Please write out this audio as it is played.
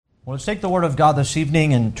Well, let's take the Word of God this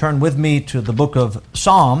evening and turn with me to the book of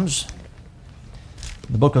Psalms.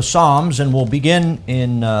 The book of Psalms, and we'll begin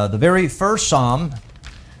in the very first Psalm.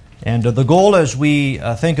 And the goal as we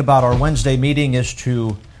think about our Wednesday meeting is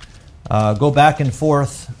to go back and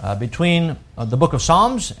forth between the book of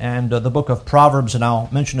Psalms and the book of Proverbs, and I'll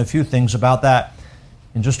mention a few things about that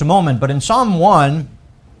in just a moment. But in Psalm 1,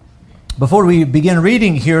 before we begin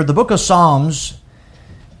reading here, the book of Psalms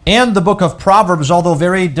and the book of Proverbs, although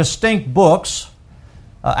very distinct books,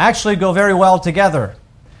 actually go very well together.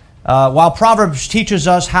 While Proverbs teaches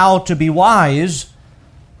us how to be wise,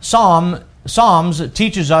 Psalms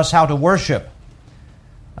teaches us how to worship.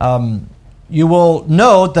 You will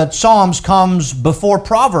note that Psalms comes before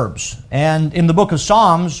Proverbs, and in the book of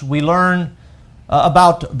Psalms we learn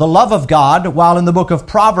about the love of God, while in the book of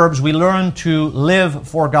Proverbs we learn to live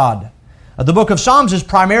for God. The book of Psalms is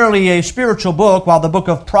primarily a spiritual book, while the book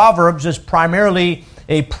of Proverbs is primarily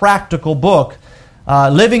a practical book.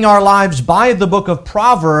 Living our lives by the book of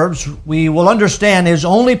Proverbs, we will understand, is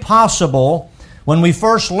only possible when we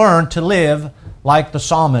first learn to live like the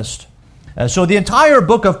psalmist. So the entire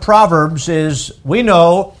book of Proverbs is, we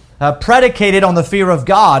know, predicated on the fear of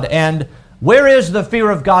God. And where is the fear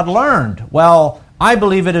of God learned? Well, I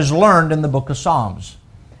believe it is learned in the book of Psalms.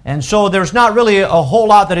 And so there's not really a whole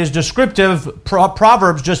lot that is descriptive.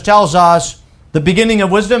 Proverbs just tells us the beginning of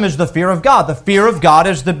wisdom is the fear of God. The fear of God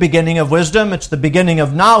is the beginning of wisdom. It's the beginning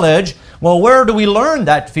of knowledge. Well, where do we learn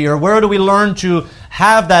that fear? Where do we learn to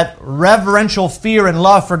have that reverential fear and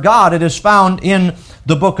love for God? It is found in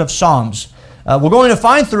the book of Psalms. We're going to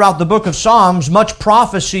find throughout the book of Psalms much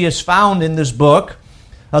prophecy is found in this book.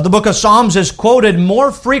 The book of Psalms is quoted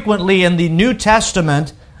more frequently in the New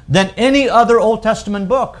Testament than any other Old Testament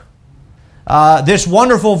book. This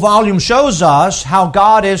wonderful volume shows us how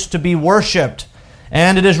God is to be worshipped.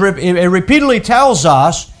 And it repeatedly tells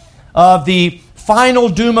us of the final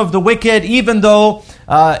doom of the wicked, even though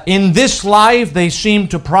in this life they seem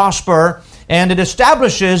to prosper. And it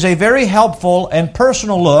establishes a very helpful and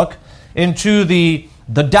personal look into the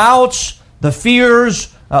doubts, the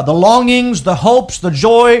fears, the longings, the hopes, the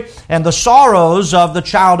joy, and the sorrows of the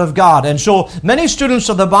child of God. And so many students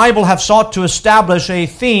of the Bible have sought to establish a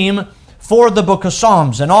theme for the book of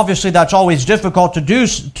Psalms. And obviously that's always difficult to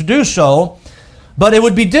do so. But it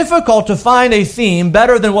would be difficult to find a theme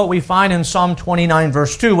better than what we find in Psalm 29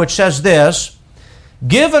 verse 2, which says this: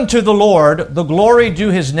 "Give unto the Lord the glory due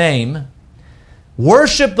His name.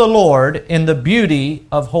 Worship the Lord in the beauty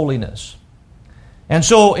of holiness." And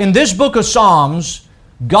so in this book of Psalms,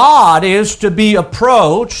 God is to be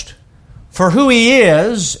approached for who He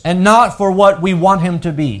is and not for what we want Him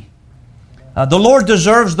to be. The Lord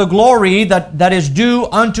deserves the glory that is due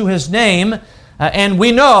unto His name. And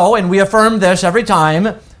we know, and we affirm this every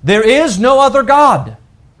time, there is no other God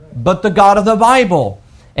but the God of the Bible.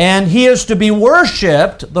 And He is to be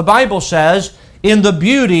worshipped, the Bible says, in the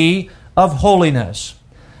beauty of holiness.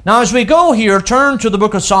 Now as we go here, turn to the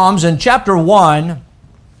book of Psalms in chapter 1.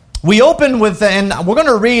 We open with, and we're going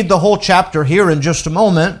to read the whole chapter here in just a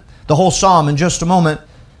moment, the whole psalm in just a moment.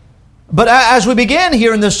 But as we begin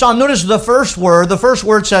here in this psalm, notice the first word. The first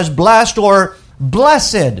word says blessed or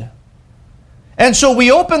blessed. And so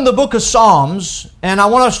we open the book of Psalms, and I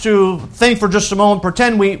want us to think for just a moment,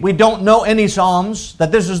 pretend we don't know any Psalms,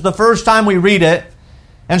 that this is the first time we read it.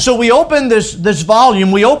 And so we open this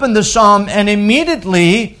volume, we open the psalm, and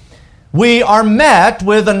immediately we are met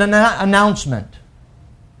with an announcement.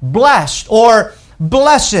 Blessed or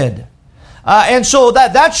blessed. And so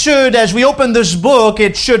that should, as we open this book,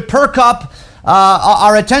 it should perk up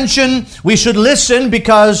our attention. We should listen,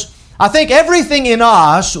 because I think everything in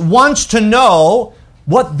us wants to know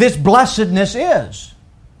what this blessedness is.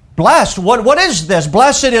 Blessed, what is this?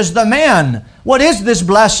 Blessed is the man. What is this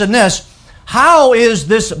blessedness? How is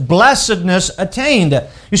this blessedness attained?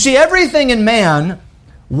 You see, everything in man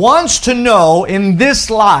wants to know in this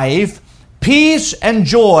life peace and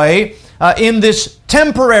joy in this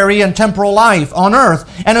temporary and temporal life on earth.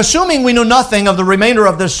 And assuming we know nothing of the remainder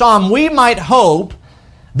of this psalm, we might hope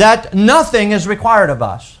that nothing is required of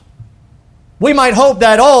us. We might hope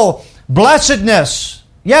that, blessedness.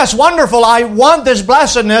 Yes, wonderful, I want this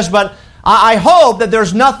blessedness, but I hope that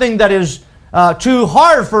there's nothing that is too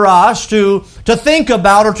hard for us to think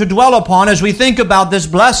about or to dwell upon as we think about this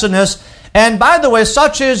blessedness. And by the way,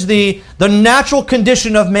 such is the natural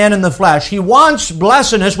condition of man in the flesh. He wants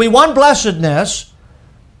blessedness. We want blessedness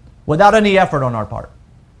without any effort on our part.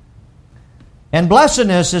 And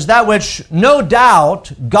blessedness is that which no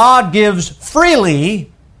doubt God gives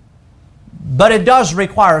freely, but it does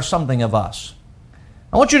require something of us.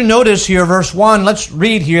 I want you to notice here, verse 1. Let's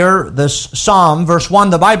read here this psalm. Verse 1,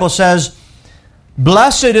 the Bible says,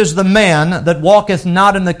 "Blessed is the man that walketh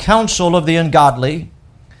not in the counsel of the ungodly,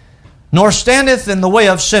 nor standeth in the way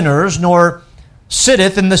of sinners, nor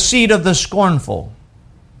sitteth in the seat of the scornful.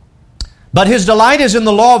 But his delight is in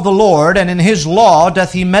the law of the Lord, and in his law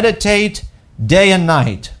doth he meditate day and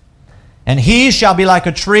night. And he shall be like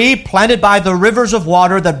a tree planted by the rivers of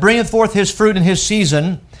water, that bringeth forth his fruit in his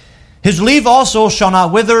season. His leaf also shall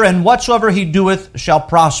not wither, and whatsoever he doeth shall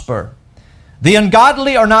prosper. The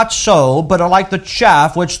ungodly are not so, but are like the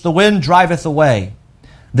chaff which the wind driveth away.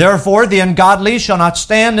 Therefore the ungodly shall not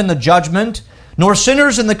stand in the judgment, nor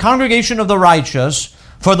sinners in the congregation of the righteous.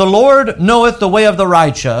 For the Lord knoweth the way of the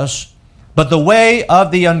righteous, but the way of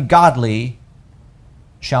the ungodly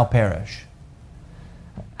shall perish."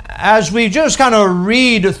 As we just kind of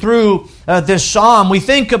read through this psalm, we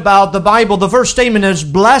think about the Bible. The first statement is,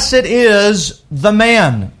 "Blessed is the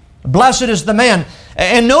man." Blessed is the man.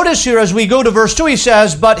 And notice here as we go to verse 2, he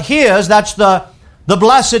says, "But his," that's the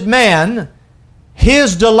blessed man,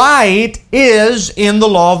 "his delight is in the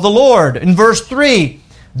law of the Lord." In verse 3,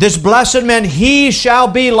 this blessed man, "he shall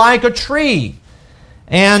be like a tree."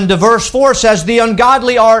 And verse 4 says, "The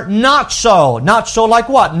ungodly are not so." Not so like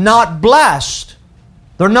what? Not blessed.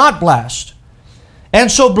 They're not blessed.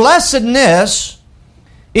 And so blessedness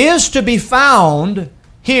is to be found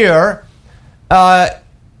here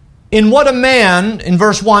in what a man, in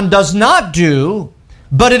verse 1, does not do,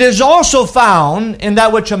 but it is also found in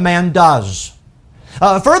that which a man does.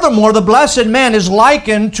 Furthermore, the blessed man is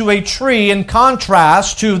likened to a tree in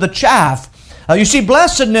contrast to the chaff. You see,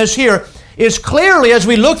 blessedness here is clearly, as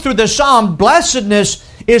we look through this psalm, blessedness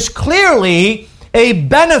is clearly a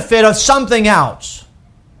benefit of something else.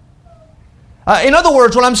 In other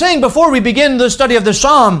words, what I'm saying before we begin the study of the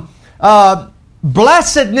psalm,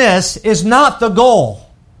 blessedness is not the goal.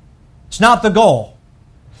 It's not the goal.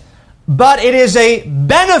 But it is a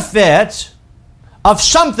benefit of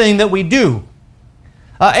something that we do.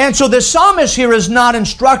 And so the psalmist here is not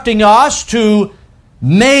instructing us to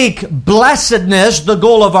make blessedness the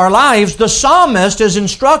goal of our lives. The psalmist is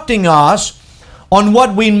instructing us on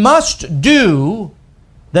what we must do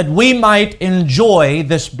that we might enjoy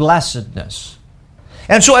this blessedness.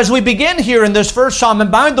 And so as we begin here in this first psalm,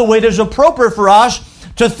 and by the way, it is appropriate for us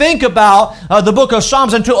to think about the book of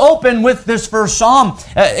Psalms and to open with this first psalm.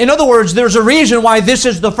 In other words, there's a reason why this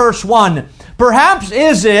is the first one. Perhaps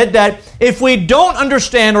is it that if we don't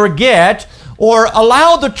understand or get or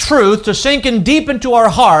allow the truth to sink in deep into our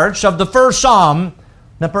hearts of the first psalm,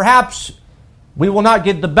 then perhaps we will not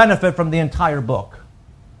get the benefit from the entire book.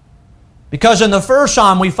 Because in the first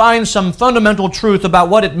psalm, we find some fundamental truth about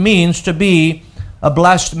what it means to be a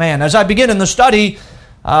blessed man. As I begin in the study,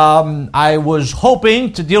 I was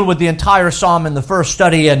hoping to deal with the entire psalm in the first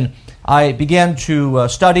study, and I began to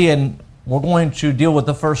study, and we're going to deal with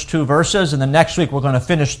the first two verses, and then next week we're going to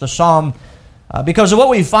finish the psalm because of what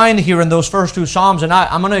we find here in those first two psalms. And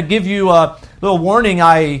I'm going to give you a little warning.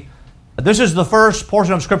 This is the first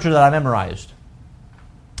portion of Scripture that I memorized.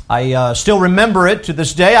 I still remember it to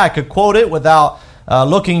this day. I could quote it without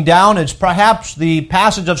looking down. It's perhaps the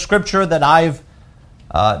passage of Scripture that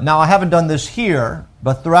now I haven't done this here,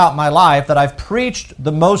 but throughout my life, that I've preached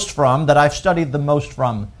the most from, that I've studied the most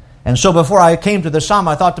from. And so before I came to the psalm,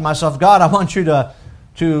 I thought to myself, God, I want you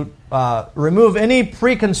to remove any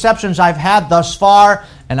preconceptions I've had thus far,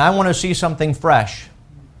 and I want to see something fresh.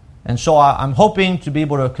 And so I'm hoping to be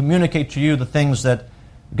able to communicate to you the things that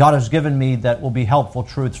God has given me that will be helpful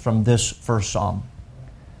truths from this first psalm.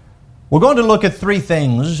 We're going to look at three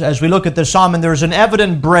things as we look at this psalm, and there's an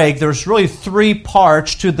evident break. There's really three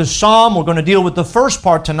parts to the psalm. We're going to deal with the first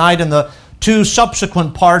part tonight and the two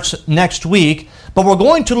subsequent parts next week. But we're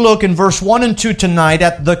going to look in verse 1 and 2 tonight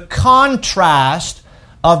at the contrast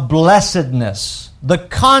of blessedness. The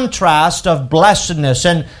contrast of blessedness.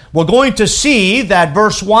 And we're going to see that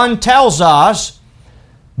verse 1 tells us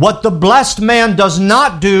what the blessed man does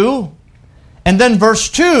not do. And then verse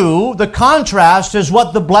 2, the contrast is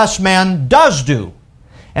what the blessed man does do.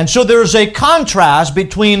 And so there's a contrast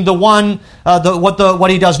between the one,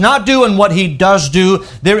 what he does not do and what he does do.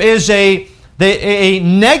 There is a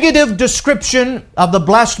negative description of the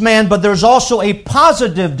blessed man, but there's also a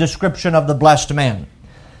positive description of the blessed man.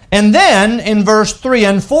 And then in verse 3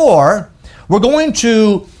 and 4, we're going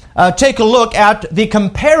to take a look at the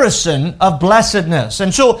comparison of blessedness.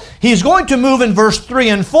 And so he's going to move in verse 3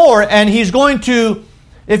 and 4, and he's going to,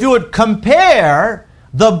 if you would, compare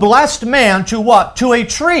the blessed man to what? To a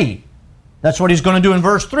tree. That's what he's going to do in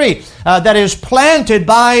verse 3. That is planted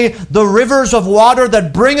by the rivers of water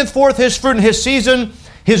that bringeth forth his fruit in his season.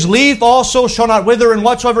 His leaf also shall not wither, and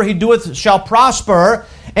whatsoever he doeth shall prosper.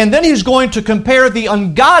 And then he's going to compare the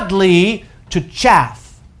ungodly to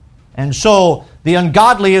chaff. And so the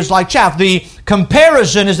ungodly is like chaff. The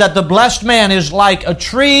comparison is that the blessed man is like a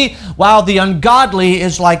tree, while the ungodly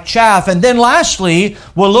is like chaff. And then lastly,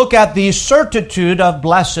 we'll look at the certitude of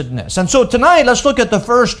blessedness. And so tonight, let's look at the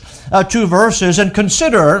first two verses and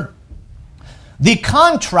consider the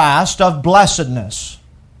contrast of blessedness.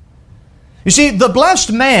 You see, the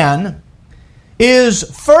blessed man is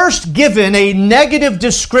first given a negative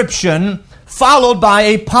description followed by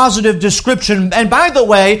a positive description. And by the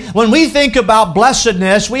way, when we think about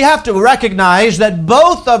blessedness, we have to recognize that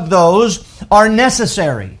both of those are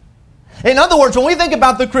necessary. In other words, when we think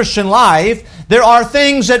about the Christian life, there are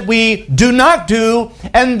things that we do not do,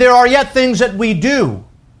 and there are yet things that we do.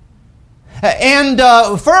 And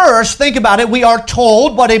first, think about it, we are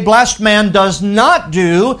told what a blessed man does not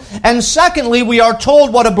do. And secondly, we are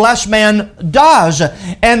told what a blessed man does.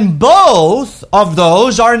 And both of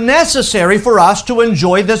those are necessary for us to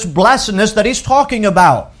enjoy this blessedness that he's talking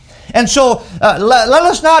about. And so, let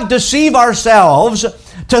us not deceive ourselves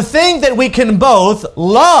to think that we can both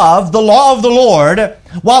love the law of the Lord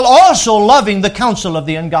while also loving the counsel of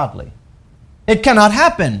the ungodly. It cannot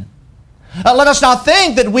happen. Let us not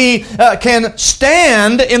think that we can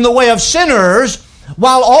stand in the way of sinners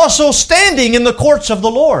while also standing in the courts of the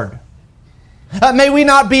Lord. May we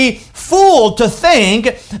not be fooled to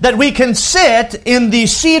think that we can sit in the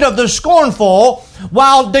seat of the scornful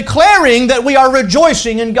while declaring that we are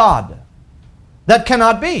rejoicing in God. That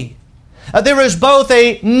cannot be. There is both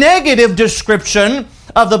a negative description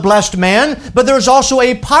of the blessed man, but there is also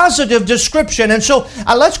a positive description. And so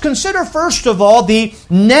let's consider first of all the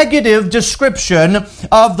negative description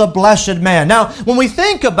of the blessed man. Now, when we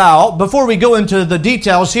think about, before we go into the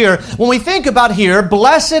details here, when we think about here,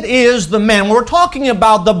 blessed is the man. We're talking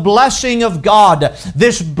about the blessing of God,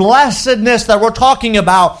 this blessedness that we're talking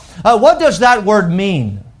about. What does that word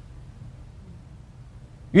mean?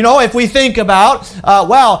 You know, if we think about,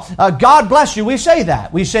 God bless you, we say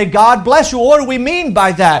that. We say, God bless you. What do we mean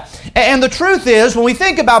by that? And the truth is, when we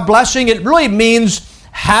think about blessing, it really means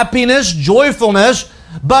happiness, joyfulness,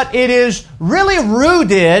 but it is really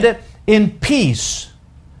rooted in peace.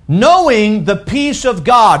 Knowing the peace of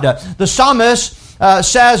God. The psalmist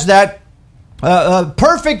says that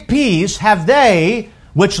perfect peace have they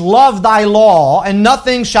which love thy law, and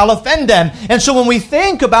nothing shall offend them. And so when we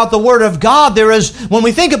think about the Word of God, when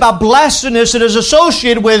we think about blessedness, it is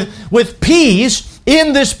associated with peace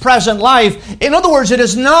in this present life. In other words, it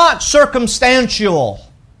is not circumstantial.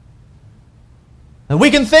 And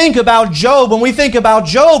we can think about Job. When we think about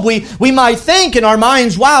Job, we might think in our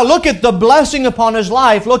minds, wow, look at the blessing upon his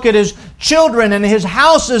life. Look at his children and his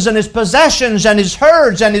houses and his possessions and his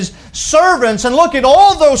herds and his servants. And look at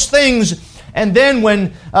all those things. And then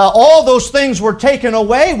when all those things were taken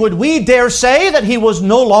away, would we dare say that he was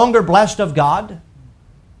no longer blessed of God?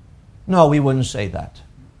 No, we wouldn't say that.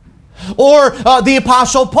 Or the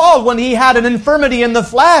Apostle Paul, when he had an infirmity in the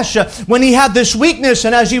flesh, when he had this weakness,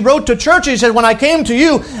 and as he wrote to churches, he said, when I came to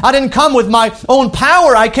you, I didn't come with my own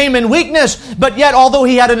power, I came in weakness. But yet, although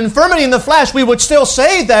he had an infirmity in the flesh, we would still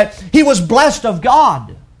say that he was blessed of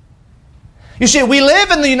God. You see, we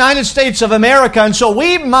live in the United States of America, and so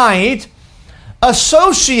we might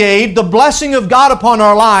associate the blessing of God upon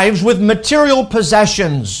our lives with material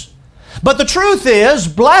possessions. But the truth is,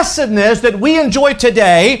 blessedness that we enjoy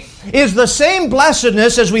today is the same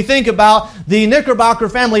blessedness as we think about the Knickerbocker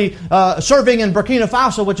family serving in Burkina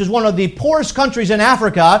Faso, which is one of the poorest countries in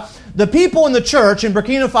Africa. The people in the church in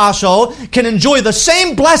Burkina Faso can enjoy the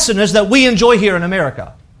same blessedness that we enjoy here in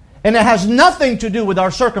America. And it has nothing to do with our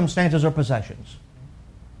circumstances or possessions.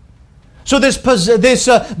 So this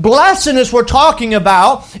blessedness we're talking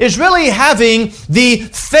about is really having the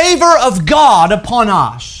favor of God upon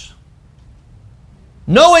us.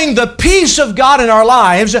 Knowing the peace of God in our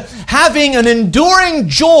lives, having an enduring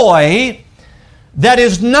joy that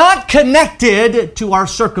is not connected to our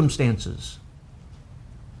circumstances.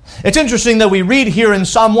 It's interesting that we read here in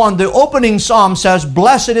Psalm 1, the opening psalm says,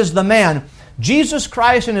 "Blessed is the man." Jesus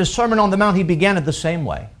Christ in His Sermon on the Mount, He began it the same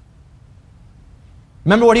way.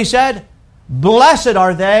 Remember what He said? Blessed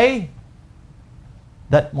are they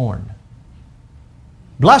that mourn.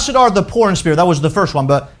 Blessed are the poor in spirit. That was the first one.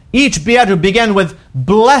 But each beatitude began with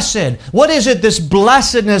blessed. What is it, this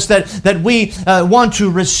blessedness that we want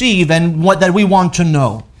to receive and that we want to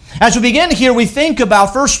know? As we begin here, we think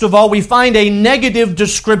about, first of all, we find a negative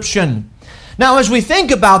description. Now, as we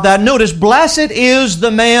think about that, notice, blessed is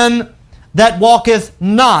the man that walketh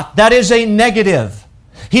not. That is a negative.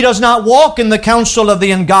 He does not walk in the counsel of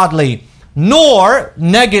the ungodly, nor,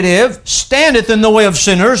 negative, standeth in the way of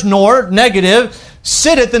sinners, nor, negative,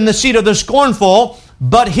 sitteth in the seat of the scornful,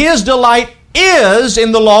 but his delight is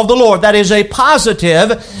in the law of the Lord. That is a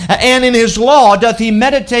positive, and in his law doth he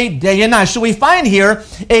meditate day and night. So we find here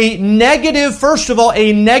a negative, first of all,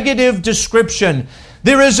 a negative description.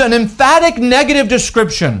 There is an emphatic negative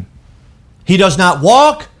description. He does not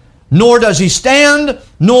walk, nor does he stand,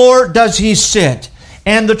 nor does he sit.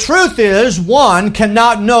 And the truth is, one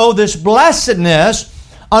cannot know this blessedness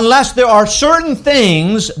unless there are certain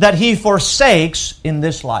things that he forsakes in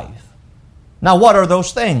this life. Now, what are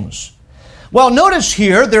those things? Well, notice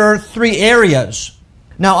here there are three areas.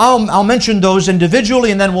 Now, I'll mention those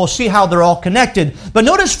individually, and then we'll see how they're all connected. But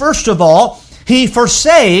notice, first of all, he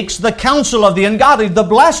forsakes the counsel of the ungodly. The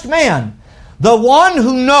blessed man, the one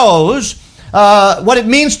who knows what it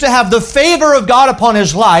means to have the favor of God upon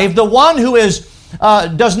his life, the one who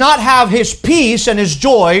does not have his peace and his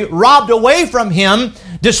joy robbed away from him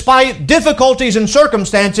despite difficulties and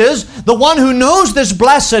circumstances, the one who knows this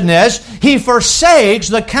blessedness, he forsakes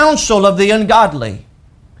the counsel of the ungodly.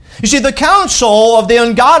 You see, the counsel of the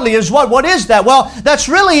ungodly is what? What is that? Well, that's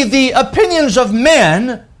really the opinions of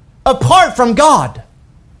men apart from God.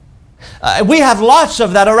 We have lots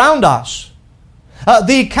of that around us.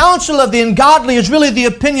 The counsel of the ungodly is really the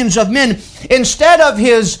opinions of men. Instead of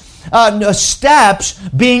his steps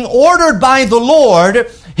being ordered by the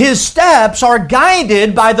Lord, his steps are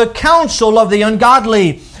guided by the counsel of the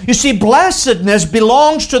ungodly. You see, blessedness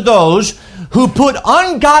belongs to those who put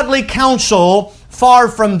ungodly counsel far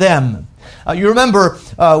from them. You remember,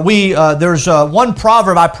 there's one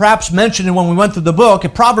proverb I perhaps mentioned when we went through the book.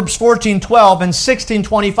 Proverbs 14:12 and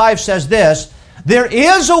 16:25 says this, "There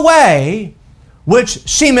is a way which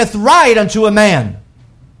seemeth right unto a man,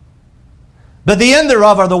 but the end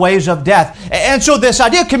thereof are the ways of death." And so this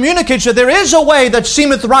idea communicates that there is a way that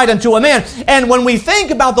seemeth right unto a man. And when we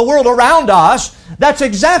think about the world around us, that's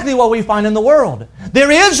exactly what we find in the world.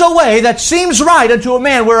 There is a way that seems right unto a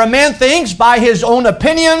man, where a man thinks by his own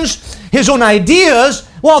opinions, his own ideas,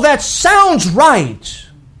 well, that sounds right.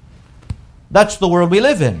 That's the world we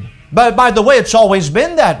live in. But by the way, it's always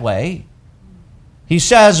been that way. He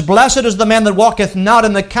says, "Blessed is the man that walketh not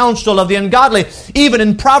in the counsel of the ungodly." Even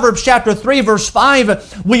in Proverbs chapter 3, verse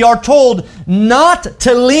 5, we are told not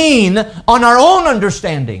to lean on our own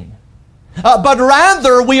understanding, but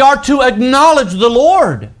rather we are to acknowledge the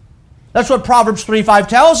Lord. That's what Proverbs 3:5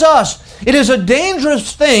 tells us. It is a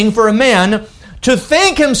dangerous thing for a man to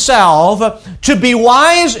think himself to be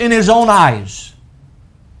wise in his own eyes.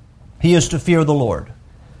 He is to fear the Lord.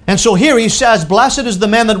 And so here he says, "Blessed is the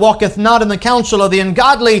man that walketh not in the counsel of the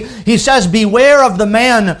ungodly." He says, "Beware of the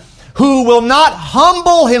man who will not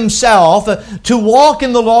humble himself to walk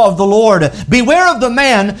in the law of the Lord. Beware of the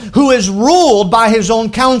man who is ruled by his own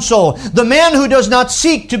counsel. The man who does not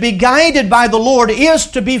seek to be guided by the Lord is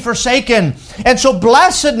to be forsaken." And so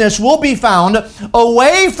blessedness will be found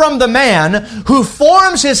away from the man who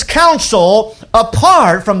forms his counsel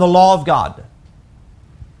apart from the law of God.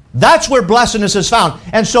 That's where blessedness is found.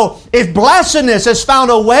 And so if blessedness is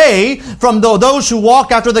found away from those who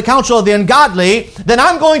walk after the counsel of the ungodly, then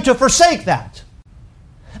I'm going to forsake that.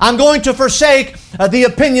 I'm going to forsake the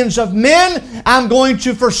opinions of men. I'm going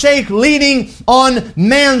to forsake leaning on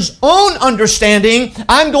man's own understanding.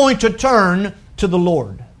 I'm going to turn to the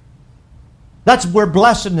Lord. That's where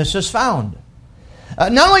blessedness is found.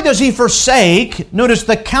 Not only does he forsake, notice,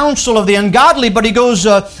 the counsel of the ungodly, but he goes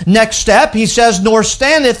next step. He says, "Nor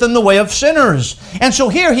standeth in the way of sinners." And so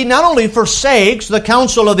here he not only forsakes the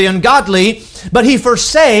counsel of the ungodly, but he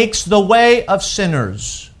forsakes the way of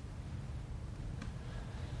sinners.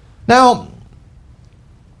 Now,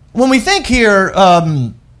 when we think here,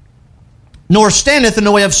 "nor standeth in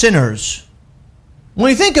the way of sinners," when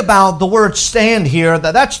we think about the word stand here,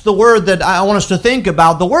 that's the word that I want us to think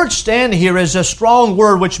about. The word stand here is a strong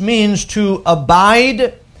word which means to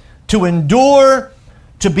abide, to endure,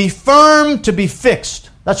 to be firm, to be fixed.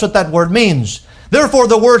 That's what that word means. Therefore,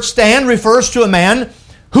 the word stand refers to a man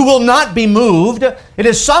who will not be moved. It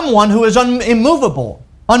is someone who is immovable.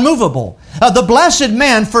 The blessed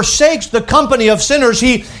man forsakes the company of sinners.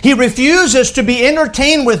 He refuses to be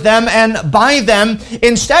entertained with them and by them.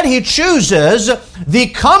 Instead, he chooses the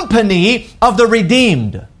company of the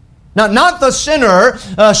redeemed. Now, not the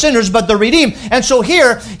sinners, but the redeemed. And so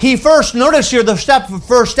here, notice here the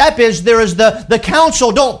first step is there is the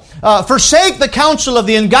counsel. Don't forsake the counsel of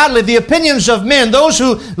the ungodly, the opinions of men, those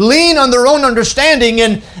who lean on their own understanding,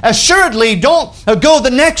 and assuredly don't go the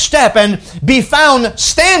next step and be found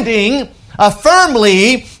standing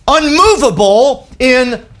firmly, unmovable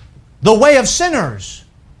in the way of sinners.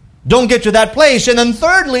 Don't get to that place. And then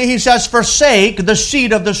thirdly, he says, forsake the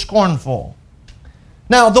seat of the scornful.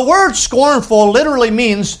 Now, the word scornful literally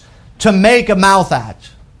means to make a mouth at.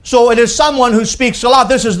 So it is someone who speaks a lot.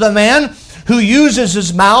 This is the man who uses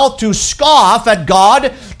his mouth to scoff at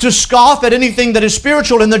God, to scoff at anything that is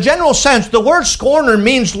spiritual. In the general sense, the word scorner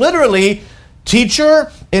means literally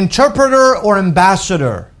teacher, interpreter, or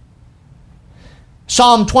ambassador.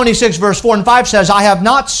 Psalm 26 verse 4 and 5 says, I have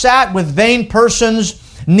not sat with vain persons,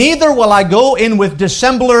 neither will I go in with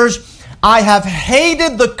dissemblers. I have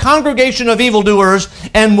hated the congregation of evildoers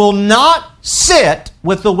and will not sit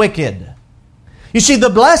with the wicked. You see, the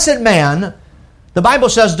blessed man, the Bible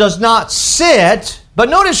says, does not sit, but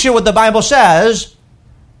notice here what the Bible says,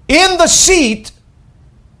 in the seat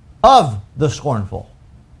of the scornful.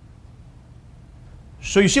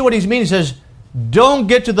 So you see what he means? He says, don't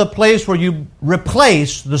get to the place where you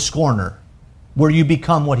replace the scorner, where you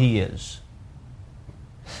become what he is.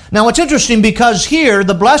 Now it's interesting because here,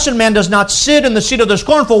 the blessed man does not sit in the seat of the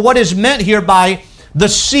scornful. What is meant here by the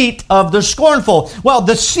seat of the scornful? Well,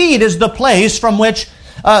 the seat is the place from which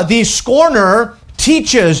the scorner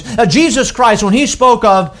teaches. Jesus Christ, when he spoke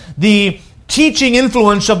of the teaching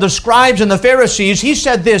influence of the scribes and the Pharisees, he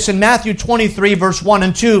said this in Matthew 23, verse 1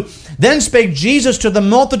 and 2. Then spake Jesus to the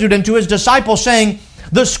multitude and to his disciples, saying,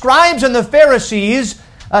 the scribes and the Pharisees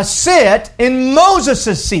sit in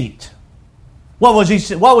Moses' seat. What was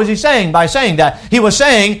he saying by saying that? He was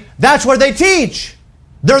saying that's where they teach.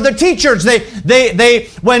 They're the teachers. They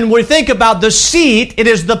when we think about the seat, it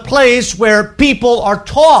is the place where people are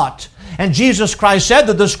taught. And Jesus Christ said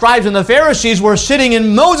that the scribes and the Pharisees were sitting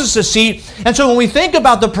in Moses' seat. And so when we think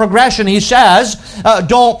about the progression, he says,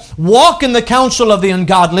 don't walk in the counsel of the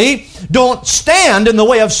ungodly, don't stand in the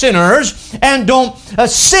way of sinners, and don't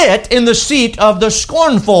sit in the seat of the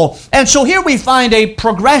scornful. And so here we find a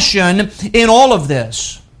progression in all of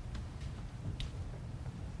this.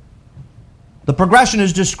 The progression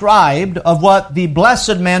is described of what the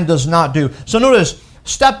blessed man does not do. So notice,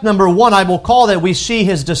 step number 1, I will call that we see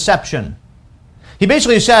his deception. He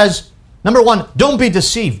basically says, number 1, don't be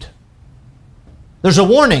deceived. There's a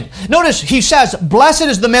warning. Notice he says, blessed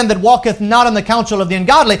is the man that walketh not in the counsel of the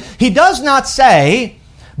ungodly. He does not say,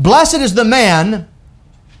 blessed is the man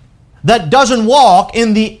that doesn't walk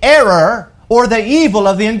in the error or the evil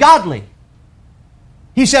of the ungodly.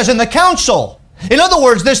 He says in the counsel. In other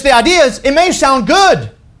words, the idea is, it may sound good.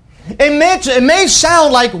 It may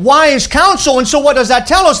sound like wise counsel, and so what does that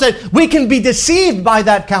tell us? That we can be deceived by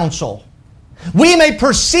that counsel. We may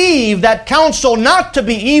perceive that counsel not to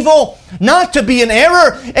be evil, not to be an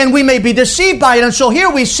error, and we may be deceived by it. And so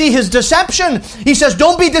here we see his deception. He says,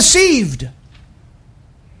 don't be deceived.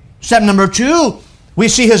 Step number 2, we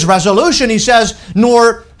see his resolution. He says,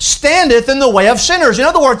 nor standeth in the way of sinners. In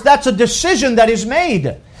other words, that's a decision that is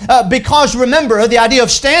made. Because remember, the idea of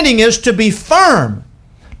standing is to be firm,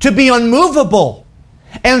 to be unmovable.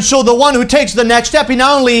 And so the one who takes the next step, he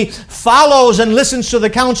not only follows and listens to the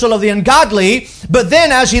counsel of the ungodly, but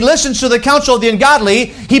then as he listens to the counsel of the ungodly,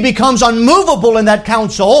 he becomes unmovable in that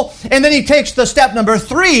counsel. And then he takes the step number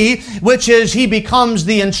 3, which is he becomes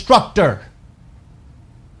the instructor.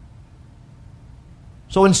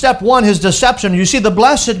 So in step 1, his deception, you see, the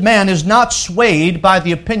blessed man is not swayed by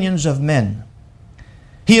the opinions of men.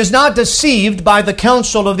 He is not deceived by the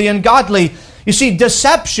counsel of the ungodly. You see,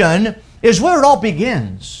 deception is where it all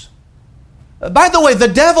begins. By the way, the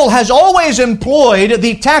devil has always employed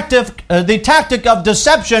the tactic of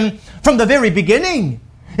deception from the very beginning.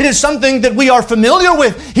 It is something that we are familiar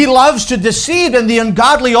with. He loves to deceive, and the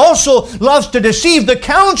ungodly also loves to deceive. The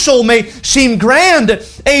counsel may seem grand,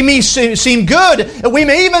 it may seem good. We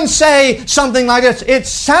may even say something like this, it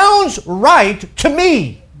sounds right to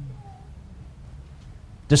me.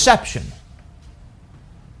 Deception.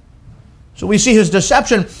 So we see his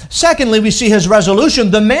deception. Secondly, we see his resolution.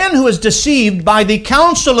 The man who is deceived by the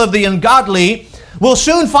counsel of the ungodly will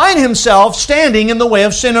soon find himself standing in the way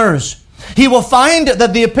of sinners. He will find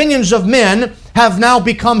that the opinions of men have now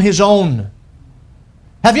become his own.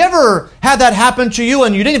 Have you ever had that happen to you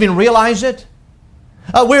and you didn't even realize it?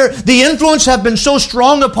 Where the influence have been so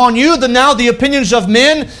strong upon you that now the opinions of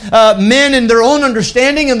men in their own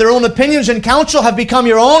understanding and their own opinions and counsel have become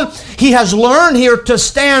your own. He has learned here to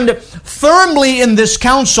stand firmly in this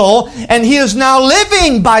counsel, and he is now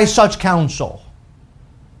living by such counsel.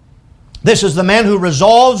 This is the man who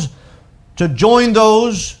resolves to join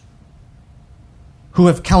those who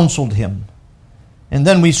have counseled him. And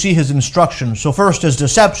then we see his instruction. So first his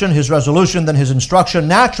deception, his resolution, then his instruction.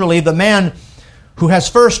 Naturally, the man who has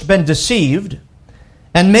first been deceived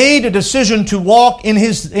and made a decision to walk in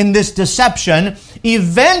this deception,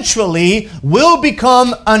 eventually will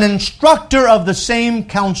become an instructor of the same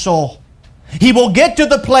counsel. He will get to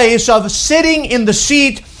the place of sitting in the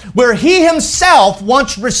seat where he himself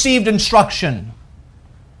once received instruction.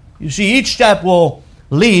 You see, each step will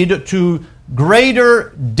lead to greater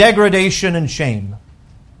degradation and shame.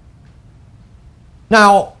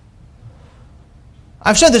 Now,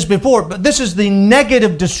 I've said this before, but this is the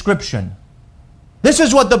negative description. This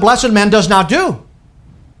is what the blessed man does not do.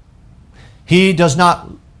 He does not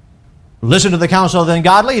listen to the counsel of the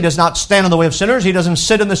ungodly. He does not stand in the way of sinners. He doesn't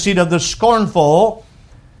sit in the seat of the scornful.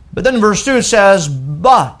 But then verse 2 says,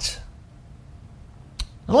 but.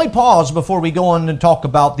 And let me pause before we go on and talk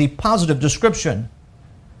about the positive description.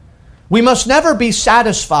 We must never be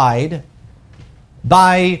satisfied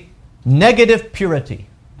by negative purity.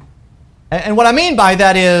 And what I mean by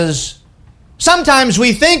that is, sometimes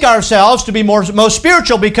we think ourselves to be most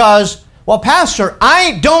spiritual because, well, Pastor,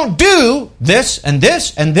 I don't do this and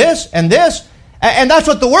this and this and this. And that's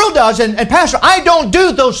what the world does. And Pastor, I don't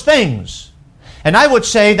do those things. And I would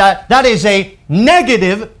say that that is a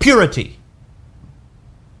negative purity.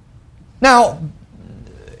 Now,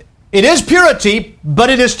 it is purity, but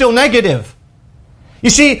it is still negative. You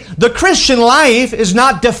see, the Christian life is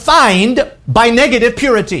not defined by negative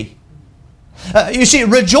purity. You see,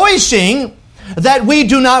 rejoicing that we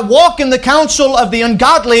do not walk in the counsel of the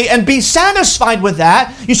ungodly and be satisfied with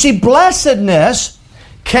that. You see, blessedness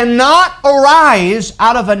cannot arise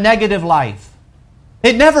out of a negative life.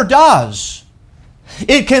 It never does.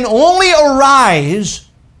 It can only arise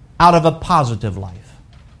out of a positive life.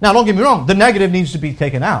 Now, don't get me wrong, the negative needs to be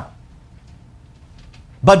taken out.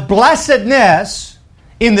 But blessedness,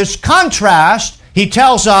 in this contrast, he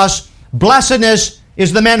tells us blessedness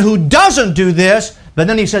is the man who doesn't do this, but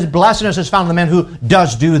then he says blessedness is found in the man who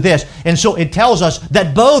does do this. And so it tells us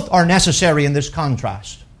that both are necessary in this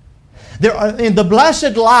contrast. In the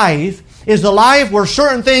blessed life is the life where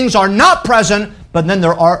certain things are not present, but then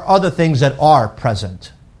there are other things that are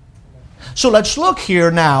present. So let's look here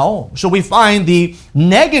now. So we find the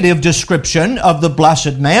negative description of the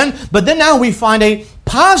blessed man, but then now we find a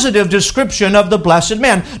positive description of the blessed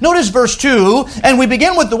man. Notice verse 2, and we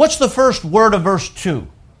begin with what's the first word of verse 2?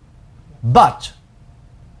 But.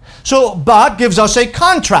 So, but gives us a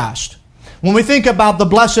contrast. When we think about the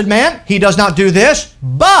blessed man, he does not do this,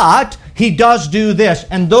 but he does do this.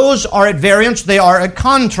 And those are at variance, they are at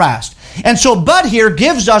contrast. And so, but here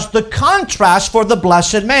gives us the contrast for the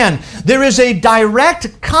blessed man. There is a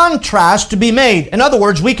direct contrast to be made. In other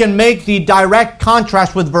words, we can make the direct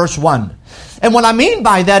contrast with verse 1. And what I mean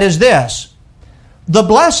by that is this. The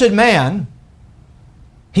blessed man,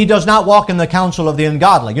 he does not walk in the counsel of the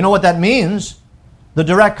ungodly. You know what that means? The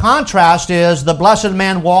direct contrast is the blessed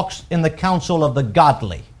man walks in the counsel of the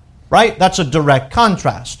godly. Right? That's a direct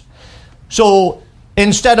contrast. So,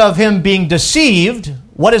 instead of him being deceived,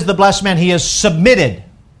 what is the blessed man? He is submitted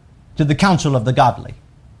to the counsel of the godly.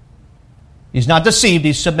 He's not deceived,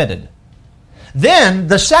 he's submitted. Then,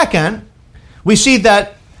 the second, we see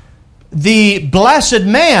that the blessed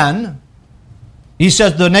man, he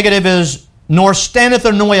says the negative is, nor standeth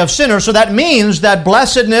in the way of sinners. So that means that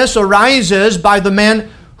blessedness arises by the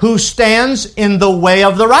man who stands in the way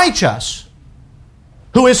of the righteous,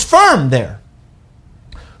 who is firm there,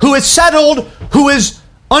 who is settled, who is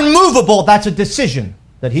unmovable. That's a decision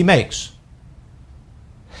that he makes.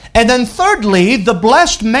 And then thirdly, the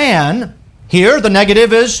blessed man, here the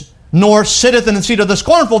negative is, nor sitteth in the seat of the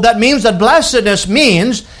scornful. That means that blessedness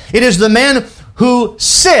means it is the man who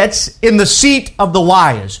sits in the seat of the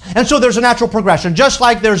wise. And so there's a natural progression. Just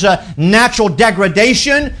like there's a natural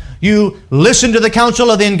degradation, you listen to the counsel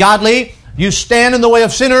of the ungodly, you stand in the way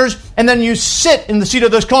of sinners, and then you sit in the seat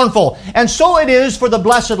of the scornful. And so it is for the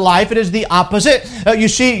blessed life. It is the opposite. You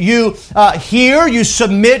see, you hear, you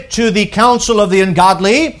submit to the counsel of the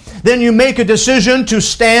ungodly, then you make a decision to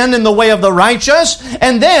stand in the way of the righteous,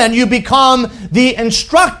 and then you become the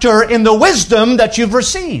instructor in the wisdom that you've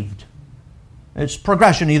received. It's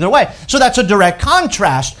progression either way. So that's a direct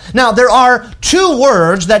contrast. Now, there are two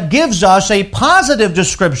words that gives us a positive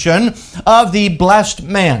description of the blessed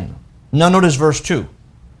man. Now, notice verse 2.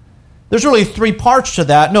 There's really three parts to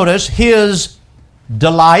that. Notice, his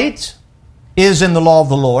delight is in the law of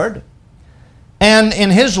the Lord, and in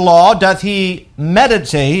his law doth he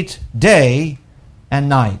meditate day and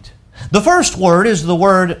night. The first word is the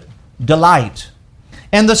word delight,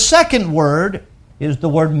 and the second word is the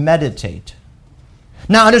word meditate.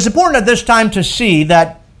 Now, it is important at this time to see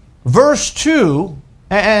that verse 2,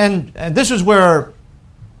 and this is where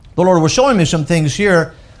the Lord was showing me some things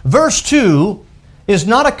here. Verse 2 is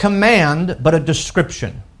not a command, but a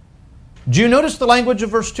description. Do you notice the language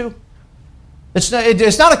of verse 2? It's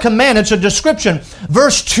not a command, it's a description.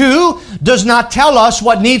 Verse 2 does not tell us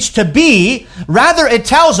what needs to be, rather it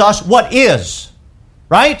tells us what is.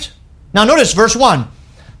 Right? Now notice verse 1.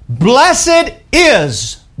 Blessed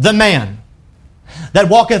is the man that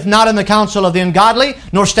walketh not in the counsel of the ungodly,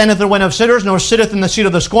 nor standeth in the way of sinners, nor sitteth in the seat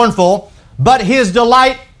of the scornful, but his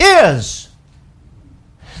delight is.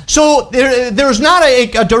 So there's not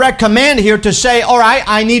a direct command here to say, all right,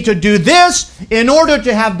 I need to do this in order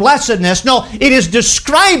to have blessedness. No, it is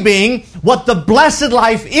describing what the blessed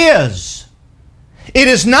life is. It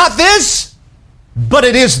is not this, but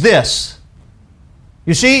it is this.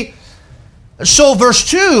 You see? So verse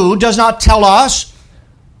 2 does not tell us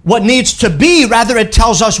what needs to be, rather it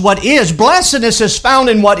tells us what is. Blessedness is found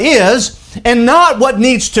in what is and not what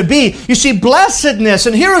needs to be. You see, blessedness,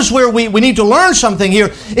 and here is where we need to learn something here,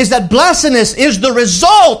 is that blessedness is the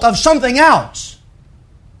result of something else.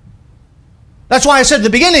 That's why I said at the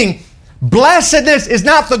beginning, blessedness is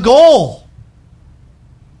not the goal.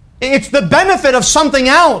 It's the benefit of something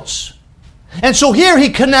else. And so here he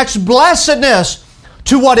connects blessedness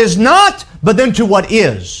to what is not, but then to what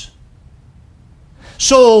is.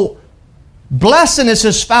 So, blessedness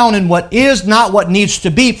is found in what is, not what needs to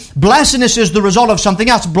be. Blessedness is the result of something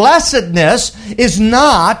else. Blessedness is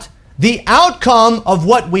not the outcome of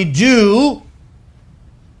what we do,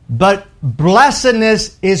 but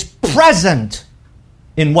blessedness is present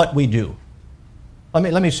in what we do.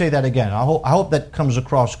 Let me say that again. I hope that comes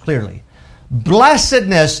across clearly.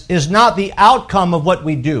 Blessedness is not the outcome of what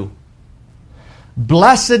we do.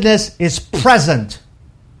 Blessedness is present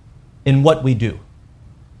in what we do.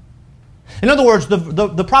 In other words,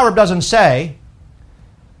 the proverb doesn't say,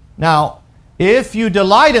 now, if you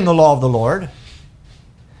delight in the law of the Lord,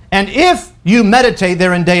 and if you meditate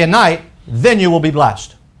therein day and night, then you will be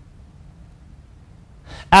blessed.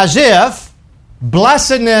 As if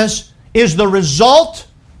blessedness is the result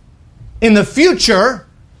in the future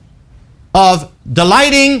of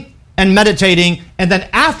delighting and meditating, and then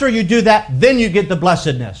after you do that, then you get the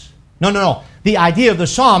blessedness. No. The idea of the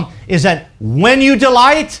psalm is that when you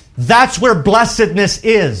delight, that's where blessedness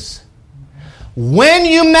is. When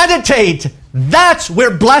you meditate, that's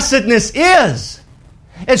where blessedness is.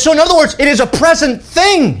 And so in other words, it is a present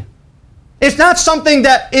thing. It's not something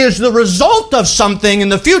that is the result of something in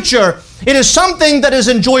the future. It is something that is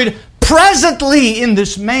enjoyed presently in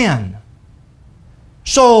this man.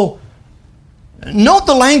 So, note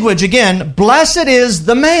the language again. Blessed is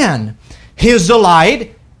the man. His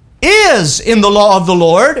delight is in the law of the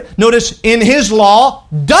Lord. Notice, in his law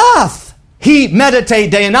doth he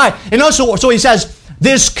meditate day and night. And also, so he says,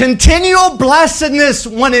 this continual blessedness,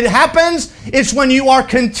 when it happens, it's when you are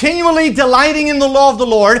continually delighting in the law of the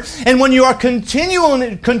Lord, and when you are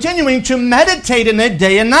continuing to meditate in it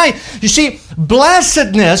day and night. You see,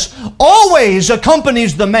 blessedness always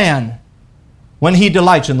accompanies the man when he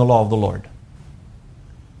delights in the law of the Lord.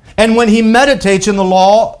 And when he meditates in the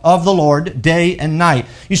law of the Lord day and night.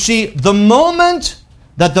 You see, the moment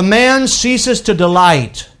that the man ceases to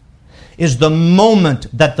delight is the moment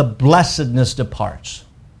that the blessedness departs.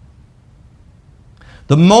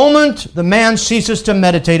 The moment the man ceases to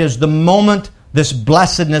meditate is the moment this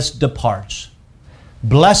blessedness departs.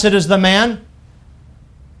 Blessed is the man,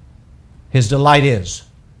 his delight is.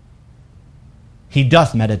 He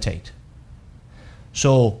doth meditate.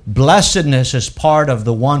 So, blessedness is part of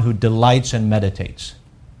the one who delights and meditates.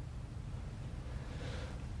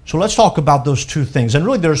 So let's talk about those two things. And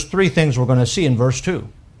really there's three things we're going to see in verse 2.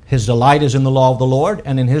 His delight is in the law of the Lord,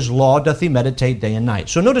 and in his law doth he meditate day and night.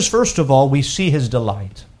 So notice, first of all, we see his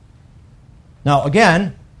delight. Now,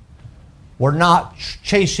 again, we're not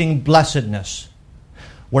chasing blessedness.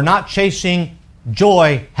 We're not chasing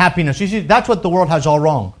joy, happiness. You see, that's what the world has all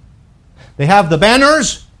wrong. They have the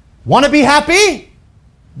banners, want to be happy?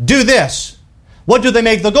 Do this. What do they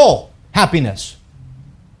make the goal? Happiness.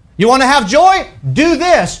 You want to have joy? Do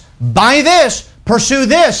this. Buy this. Pursue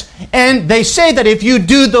this. And they say that if you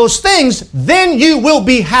do those things, then you will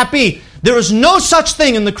be happy. There is no such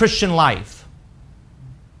thing in the Christian life.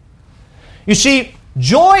 You see,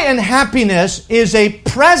 joy and happiness is a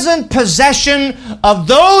present possession of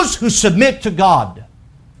those who submit to God.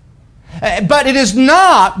 But it is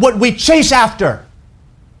not what we chase after.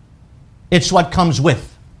 It's what comes with.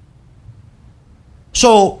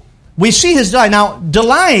 So, we see his delight. Now,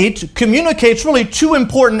 delight communicates really two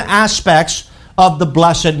important aspects of the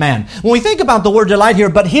blessed man. When we think about the word delight here,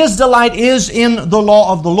 but his delight is in the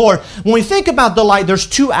law of the Lord. When we think about delight, there's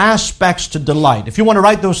two aspects to delight. If you want to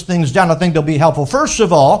write those things down, I think they'll be helpful. First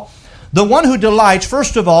of all, the one who delights,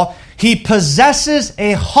 first of all, he possesses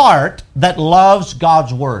a heart that loves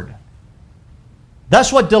God's Word.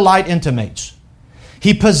 That's what delight intimates.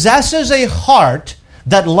 He possesses a heart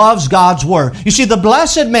that loves God's Word. You see, the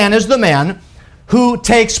blessed man is the man who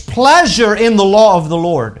takes pleasure in the law of the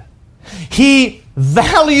Lord. He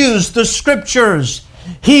values the Scriptures.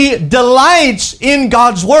 He delights in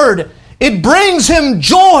God's Word. It brings him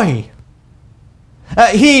joy.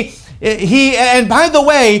 And by the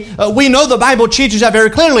way, we know the Bible teaches that very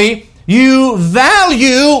clearly. You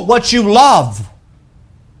value what you love.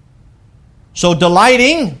 So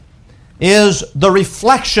delighting is the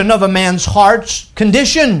reflection of a man's heart's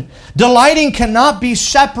condition. Delighting cannot be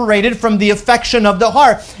separated from the affection of the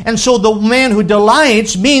heart. And so the man who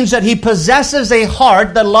delights means that he possesses a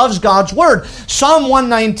heart that loves God's Word. Psalm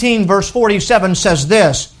 119 verse 47 says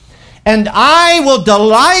this, "And I will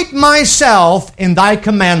delight myself in thy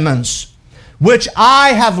commandments, which I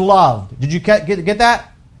have loved." Did you get that?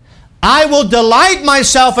 I will delight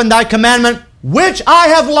myself in thy commandment, which I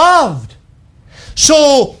have loved.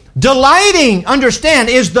 So, delighting, understand,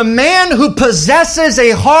 is the man who possesses a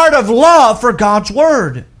heart of love for God's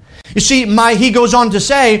Word. You see, he goes on to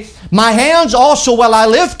say, "My hands also will I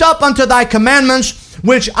lift up unto thy commandments,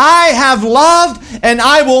 which I have loved, and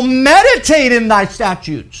I will meditate in thy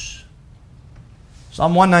statutes."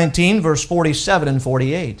 Psalm 119, verse 47 and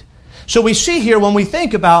 48. So we see here, when we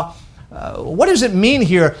think about, what does it mean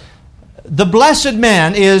here? The blessed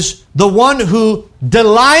man is the one who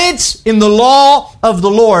delights in the law of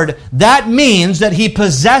the Lord. That means that he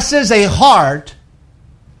possesses a heart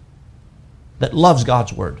that loves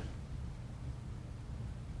God's Word.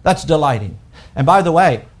 That's delighting. And by the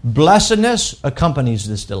way, blessedness accompanies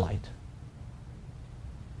this delight.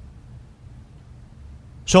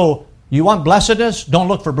 So, you want blessedness? Don't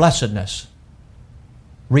look for blessedness.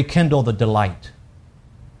 Rekindle the delight,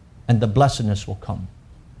 and the blessedness will come.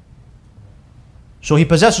 So he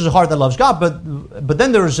possesses a heart that loves God, but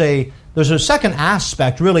then there's a second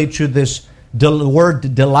aspect really to this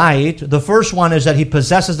word delight. The first one is that he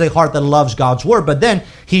possesses a heart that loves God's Word, but then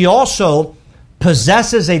he also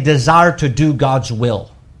possesses a desire to do God's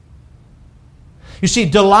will. You see,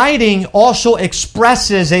 delighting also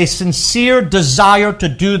expresses a sincere desire to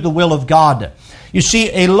do the will of God. You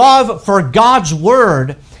see, a love for God's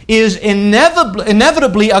Word is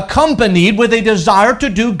inevitably accompanied with a desire to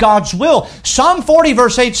do God's will. Psalm 40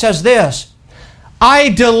 verse 8 says this, "I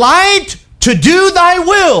delight to do thy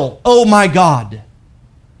will, O my God.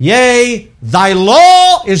 Yea, thy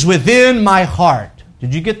law is within my heart."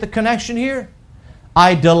 Did you get the connection here?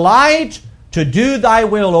 I delight to do thy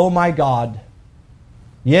will, O my God.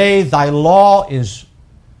 Yea, thy law is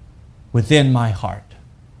within my heart.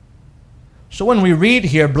 So when we read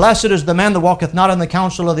here, "Blessed is the man that walketh not in the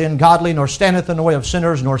counsel of the ungodly, nor standeth in the way of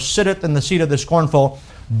sinners, nor sitteth in the seat of the scornful,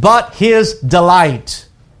 but his delight."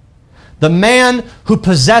 The man who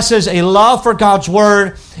possesses a love for God's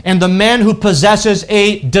Word and the man who possesses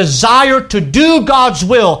a desire to do God's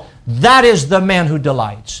will, that is the man who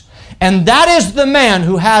delights. And that is the man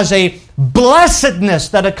who has a blessedness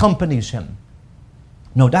that accompanies him.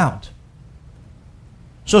 No doubt.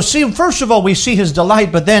 So see, first of all, we see his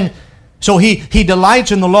delight, but then so he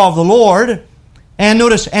delights in the law of the Lord. And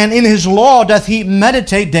notice, and in his law doth he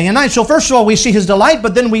meditate day and night. So first of all, we see his delight,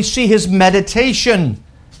 but then we see his meditation.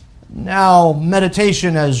 Now,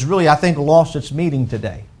 meditation has really, I think, lost its meaning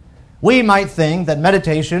today. We might think that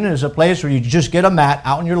meditation is a place where you just get a mat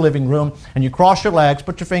out in your living room and you cross your legs,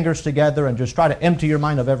 put your fingers together, and just try to empty your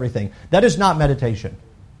mind of everything. That is not meditation.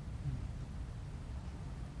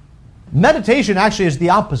 Meditation actually is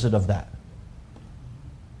the opposite of that.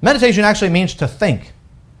 Meditation actually means to think.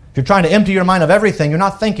 If you're trying to empty your mind of everything, you're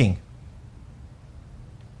not thinking.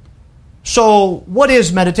 So, what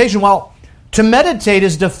is meditation? Well, to meditate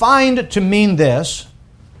is defined to mean this.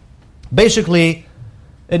 Basically,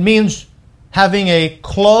 it means having a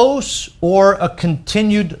close or a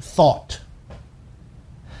continued thought.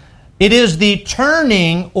 It is the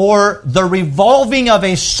turning or the revolving of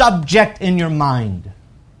a subject in your mind.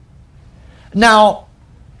 Now,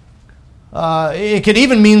 it could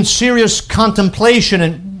even mean serious contemplation.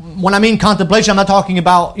 And when I mean contemplation, I'm not talking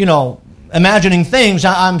about, imagining things.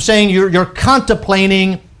 I'm saying you're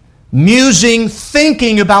contemplating, musing,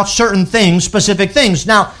 thinking about certain things, specific things.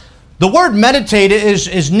 Now, the word meditate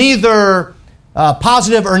is neither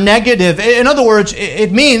positive or negative. In other words,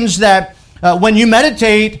 it means that when you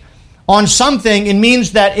meditate on something, it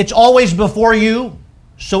means that it's always before you.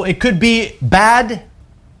 So it could be bad.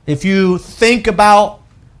 If you think about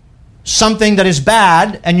something that is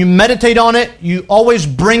bad and you meditate on it, you always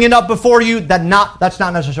bring it up before you, that's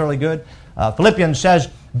not necessarily good. Philippians says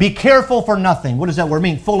Be careful for nothing. What does that word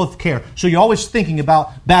mean? Full of care. So you're always thinking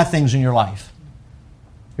about bad things in your life.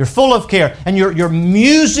 You're full of care. And you're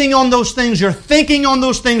musing on those things. You're thinking on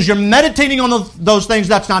those things. You're meditating on those things.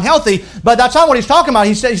 That's not healthy. But that's not what he's talking about.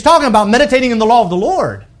 He's talking about meditating in the law of the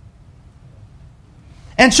Lord.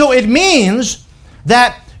 And so it means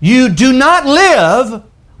that you do not live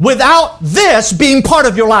without this being part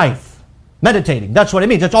of your life. Meditating. That's what it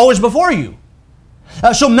means. It's always before you.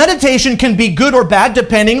 So meditation can be good or bad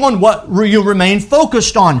depending on what you remain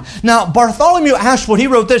focused on. Now, Bartholomew Ashford, he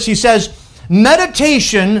wrote this. He says,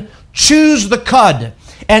 meditation chews the cud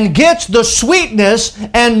and gets the sweetness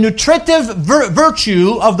and nutritive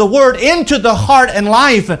virtue of the Word into the heart and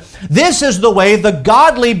life. This is the way the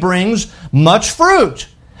godly brings much fruit.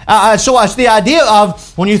 So it's the idea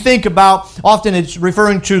of, when you think about, often it's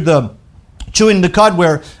referring to the chewing the cud,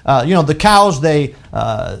 where the cows, they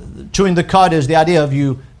chewing the cud is the idea of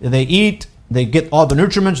they eat, they get all the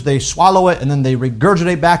nutriments, they swallow it, and then they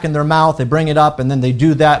regurgitate back in their mouth, they bring it up, and then they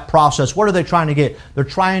do that process. What are they trying to get? They're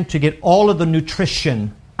trying to get all of the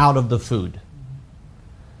nutrition out of the food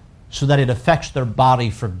so that it affects their body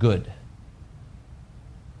for good.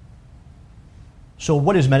 So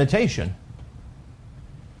what is meditation?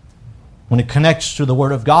 When it connects to the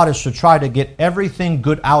Word of God, is to try to get everything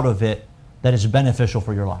good out of it that is beneficial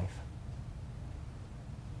for your life.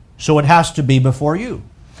 So it has to be before you.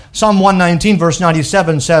 Psalm 119 verse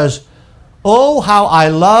 97 says, "Oh, how I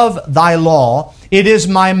love thy law. It is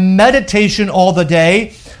my meditation all the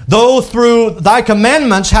day. Though through thy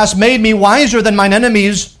commandments hast made me wiser than mine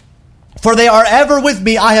enemies, for they are ever with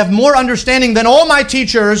me. I have more understanding than all my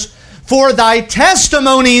teachers, for thy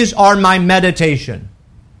testimonies are my meditation."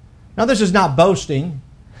 Now this is not boasting,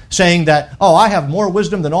 saying that, I have more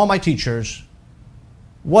wisdom than all my teachers.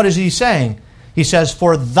 What is he saying? He says,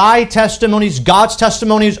 for thy testimonies, God's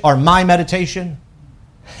testimonies, are my meditation.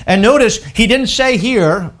 And notice, he didn't say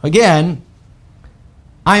here, again,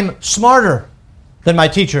 I'm smarter than my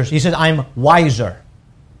teachers. He said, I'm wiser.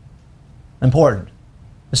 Important.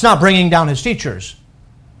 It's not bringing down his teachers.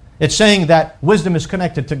 It's saying that wisdom is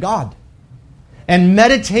connected to God. And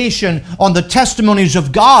meditation on the testimonies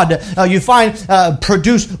of God, you find,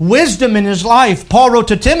 produce wisdom in his life. Paul wrote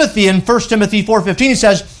to Timothy in 1 Timothy 4:15, he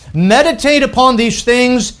says, meditate upon these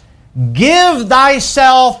things, give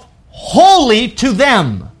thyself wholly to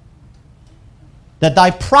them, that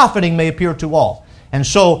thy profiting may appear to all. And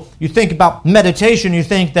so you think about meditation, you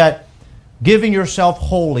think that giving yourself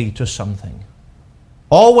wholly to something.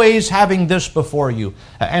 Always having this before you.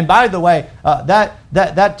 And by the way,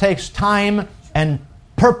 that takes time and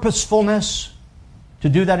purposefulness to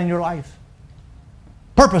do that in your life.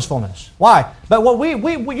 Purposefulness. Why? But what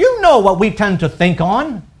you know what we tend to think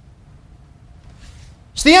on.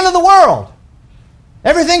 It's the end of the world.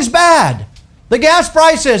 Everything's bad. The gas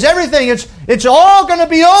prices, everything, it's all going to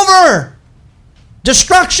be over.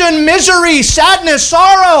 Destruction, misery, sadness,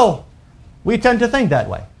 sorrow. We tend to think that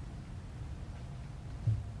way.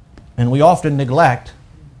 And we often neglect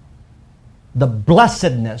the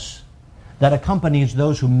blessedness that accompanies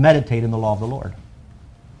those who meditate in the law of the Lord.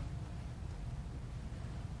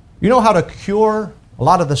 You know how to cure a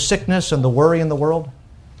lot of the sickness and the worry in the world?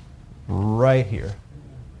 Right here.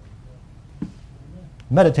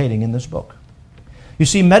 Meditating in this book. You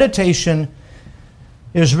see, meditation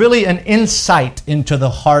is really an insight into the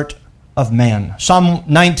heart of man. Psalm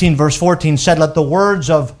 19 verse 14 said, let the words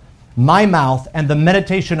of my mouth and the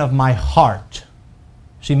meditation of my heart.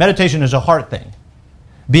 See, meditation is a heart thing.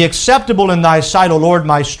 Be acceptable in thy sight, O Lord,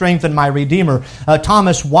 my strength and my Redeemer.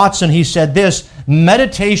 Thomas Watson, he said this,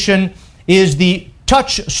 meditation is the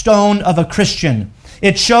touchstone of a Christian.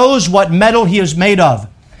 It shows what metal he is made of.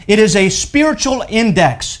 It is a spiritual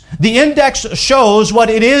index. The index shows what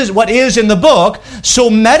is in the book, so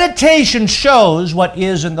meditation shows what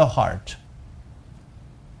is in the heart.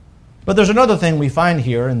 But there's another thing we find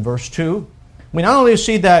here in verse 2. We not only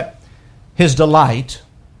see that his delight,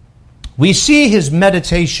 we see his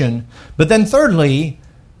meditation, but then thirdly,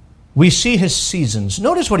 we see his seasons.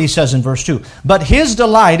 Notice what he says in verse 2. But his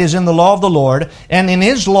delight is in the law of the Lord, and in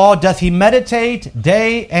his law doth he meditate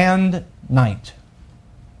day and night.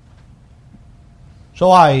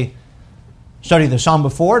 So I studied the psalm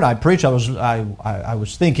before, and I preached. I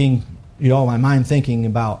was thinking, my mind thinking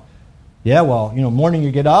about, morning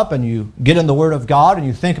you get up and you get in the Word of God and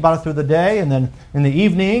you think about it through the day, and then in the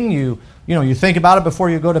evening you think about it before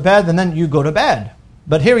you go to bed, and then you go to bed.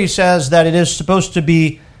 But here he says that it is supposed to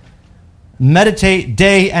be meditate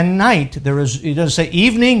day and night. He doesn't say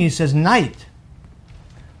evening, he says night.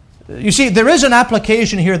 You see, there is an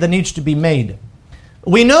application here that needs to be made.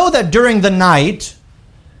 We know that during the night,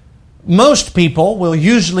 most people will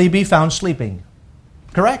usually be found sleeping.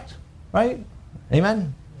 Correct? Right?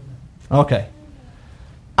 Amen? Okay.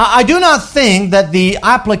 I do not think that the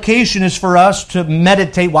application is for us to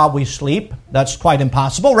meditate while we sleep. That's quite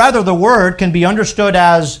impossible. Rather, the word can be understood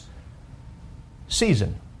as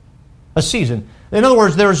season. A season. In other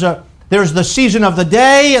words, there's the season of the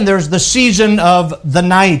day and there's the season of the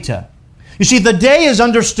night. You see, the day is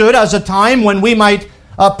understood as a time when we might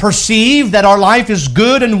perceive that our life is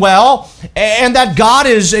good and well, and that God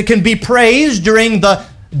can be praised during the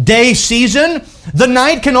day season. The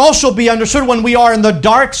night can also be understood when we are in the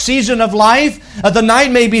dark season of life. The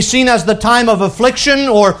night may be seen as the time of affliction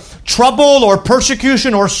or trouble or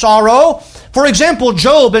persecution or sorrow. For example,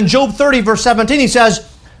 Job, in Job 30 verse 17, he says,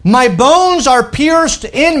 "My bones are pierced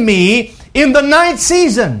in me in the night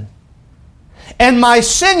season, and my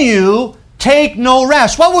sinew take no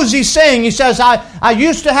rest." What was he saying? He says, I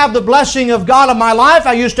used to have the blessing of God in my life.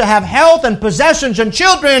 I used to have health and possessions and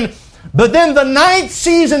children. But then the night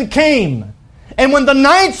season came. And when the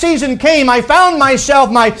night season came, I found myself,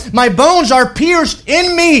 my bones are pierced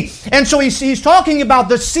in me. And so he's talking about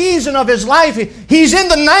the season of his life. He's in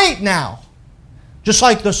the night now. Just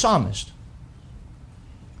like the psalmist.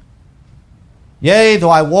 "Yea, though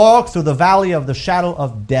I walk through the valley of the shadow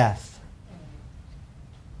of death,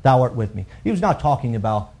 Thou art with me." He was not talking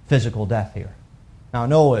about physical death here. Now, I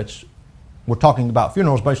know we're talking about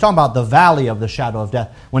funerals, but he's talking about the valley of the shadow of death.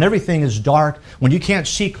 When everything is dark, when you can't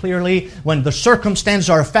see clearly, when the circumstances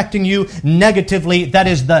are affecting you negatively, that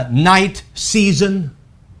is the night season.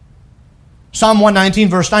 Psalm 119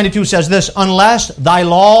 verse 92 says this, "Unless thy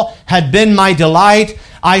law had been my delight,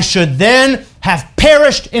 I should then have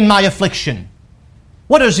perished in my affliction."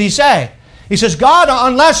 What does he say? He says, "God,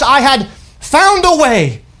 unless I had found a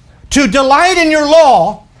way to delight in your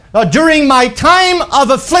law during my time of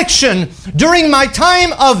affliction, during my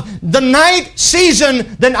time of the night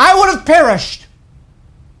season, then I would have perished.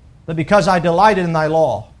 But because I delighted in thy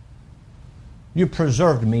law, you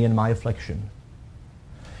preserved me in my affliction."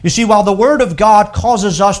 You see, while the Word of God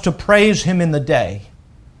causes us to praise Him in the day,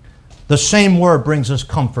 the same Word brings us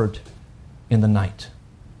comfort in the night.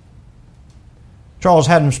 Charles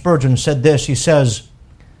Haddon Spurgeon said this. He says,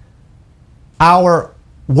 "Our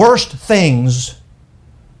worst things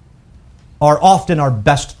are often our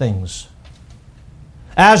best things.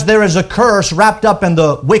 As there is a curse wrapped up in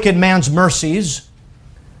the wicked man's mercies,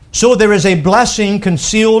 so there is a blessing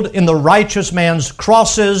concealed in the righteous man's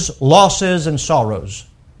crosses, losses, and sorrows.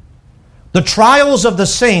 The trials of the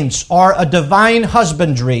saints are a divine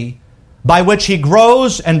husbandry by which he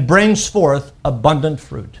grows and brings forth abundant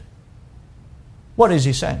fruit." What is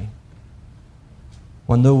he saying?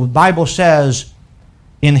 When the Bible says,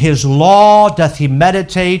 "In his law doth he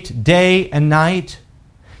meditate day and night,"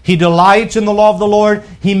 he delights in the law of the Lord.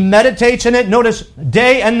 He meditates in it. Notice,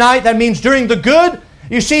 day and night. That means during the good.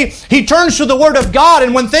 You see, he turns to the Word of God,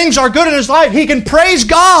 and when things are good in his life, he can praise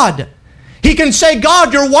God. He can say,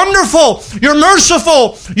 "God, you're wonderful, you're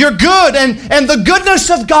merciful, you're good," and the goodness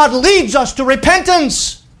of God leads us to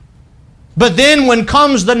repentance. But then when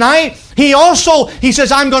comes the night, he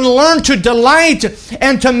says, "I'm going to learn to delight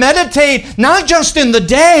and to meditate, not just in the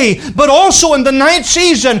day, but also in the night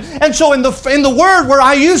season." And so in the Word where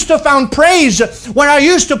I used to found praise, where I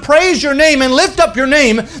used to praise your name and lift up your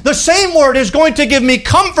name, the same Word is going to give me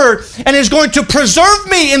comfort and is going to preserve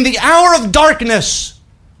me in the hour of darkness.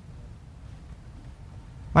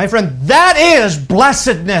 My friend, that is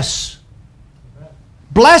blessedness.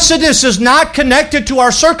 Blessedness is not connected to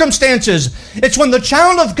our circumstances. It's when the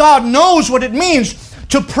child of God knows what it means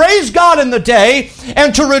to praise God in the day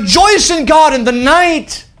and to rejoice in God in the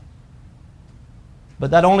night.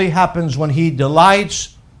 But that only happens when he delights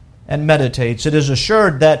and meditates. It is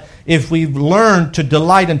assured that if we learn to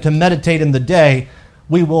delight and to meditate in the day,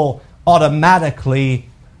 we will automatically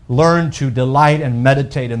learn to delight and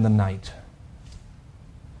meditate in the night.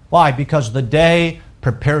 Why? Because the day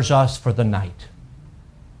prepares us for the night.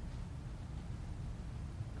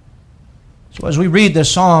 So as we read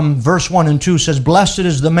this psalm, verse 1 and 2 says, "Blessed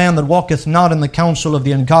is the man that walketh not in the counsel of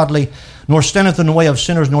the ungodly, nor standeth in the way of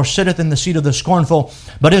sinners, nor sitteth in the seat of the scornful.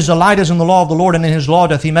 But his delight is in the law of the Lord, and in his law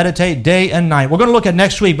doth he meditate day and night." We're going to look at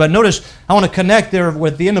next week, but notice, I want to connect there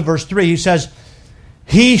with the end of verse 3. He says,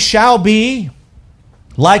 "He shall be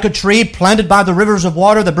like a tree planted by the rivers of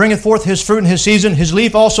water, that bringeth forth his fruit in his season. His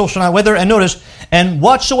leaf also shall not wither." And notice, "And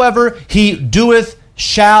whatsoever he doeth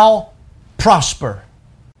shall prosper."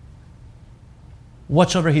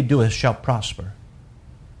 Whatsoever he doeth shall prosper.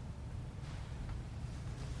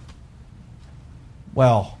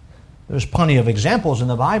 Well, there's plenty of examples in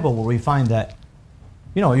the Bible where we find that.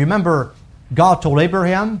 You remember God told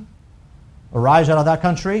Abraham arise out of that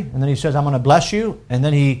country, and then he says, I'm going to bless you. And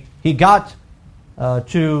then he got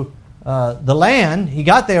to the land. He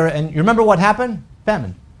got there, and you remember what happened?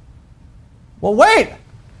 Famine. Well, wait.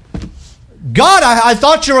 God, I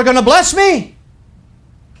thought you were going to bless me.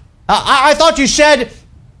 I thought you said,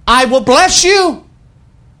 I will bless you.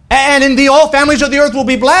 And in thee all families of the earth will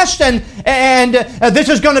be blessed. And this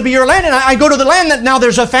is going to be your land. And I go to the land that now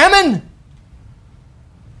there's a famine.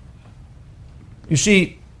 You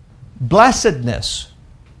see, blessedness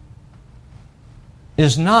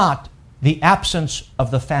is not the absence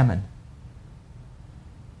of the famine.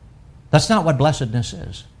 That's not what blessedness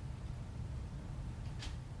is.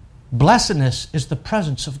 Blessedness is the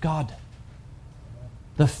presence of God.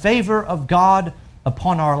 The favor of God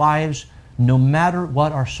upon our lives, no matter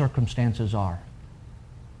what our circumstances are.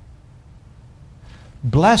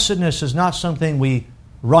 Blessedness is not something we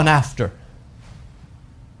run after.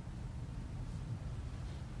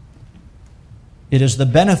 It is the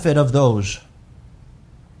benefit of those.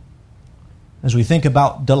 As we think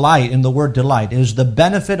about delight, in the word delight, it is the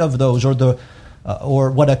benefit of those,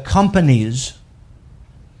 or what accompanies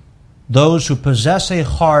those who possess a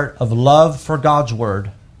heart of love for God's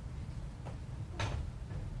Word,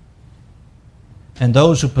 and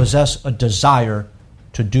those who possess a desire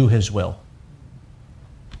to do His will.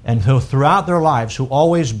 And who throughout their lives, who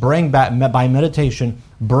always bring back, by meditation,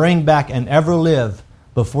 bring back and ever live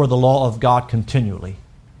before the law of God continually.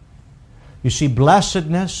 You see,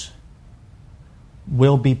 blessedness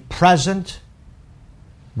will be present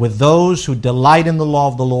with those who delight in the law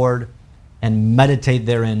of the Lord and meditate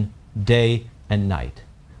therein day and night.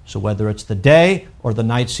 So whether it's the day or the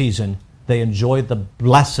night season, they enjoy the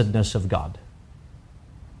blessedness of God.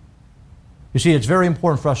 You see, it's very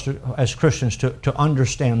important for us as Christians to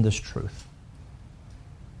understand this truth.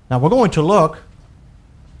 Now we're going to look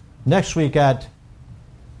next week at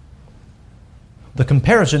the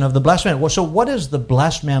comparison of the blessed man. Well, so what is the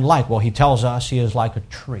blessed man like? Well, he tells us he is like a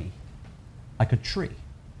tree. Like a tree.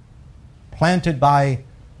 Planted by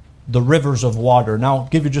the rivers of water. Now, I'll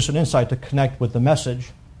give you just an insight to connect with the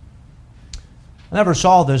message. I never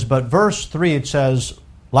saw this, but verse 3, it says,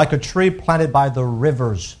 like a tree planted by the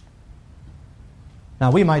rivers.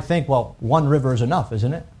 Now, we might think, well, one river is enough,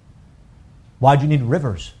 isn't it? Why do you need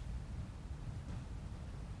rivers?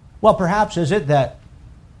 Well, perhaps is it that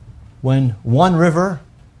when one river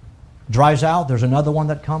dries out, there's another one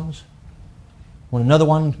that comes? When another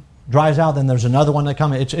one dries out, then there's another one that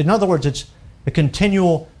comes. In other words, it's a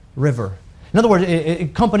continual river. In other words, it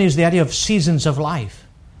accompanies the idea of seasons of life.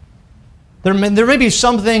 There may be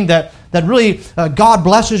something that really God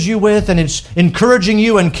blesses you with, and it's encouraging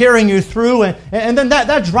you and carrying you through, and then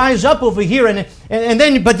that dries up over here,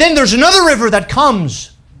 but then there's another river that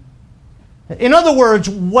comes. In other words,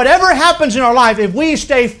 whatever happens in our life, if we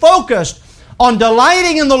stay focused on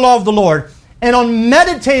delighting in the law of the Lord and on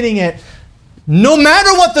meditating it, no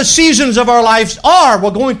matter what the seasons of our lives are,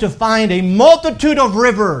 we're going to find a multitude of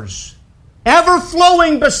rivers ever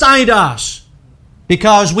flowing beside us,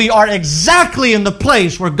 because we are exactly in the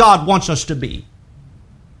place where God wants us to be,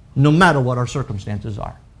 no matter what our circumstances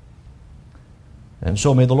are. And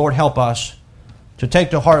so may the Lord help us to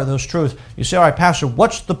take to heart those truths. You say, all right, Pastor,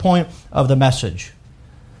 what's the point of the message?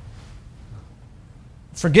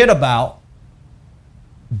 Forget about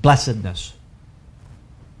blessedness.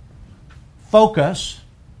 Focus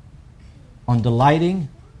on delighting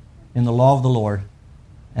in the law of the Lord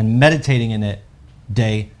and meditating in it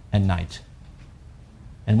day and night.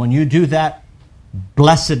 And when you do that,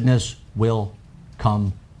 blessedness will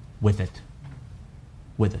come with it.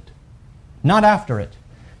 With it. Not after it.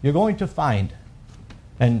 You're going to find,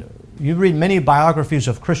 and you read many biographies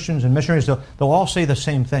of Christians and missionaries, they'll all say the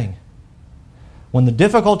same thing. When the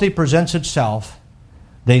difficulty presents itself,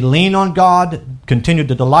 they lean on God, continue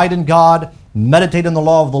to delight in God, meditate in the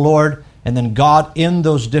law of the Lord, and then God in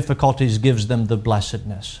those difficulties gives them the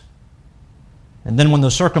blessedness. And then when the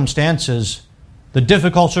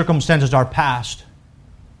difficult circumstances are past,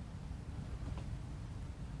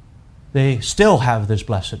 they still have this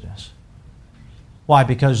blessedness. Why?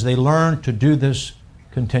 Because they learn to do this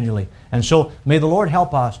continually. And so may the Lord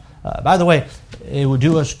help us. By the way, it would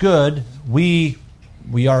do us good. We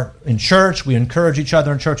are in church. We encourage each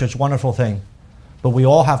other in church. It's a wonderful thing. But we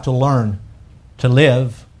all have to learn to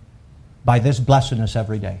live by this blessedness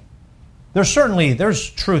every day. There's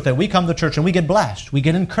truth that we come to church and we get blessed. We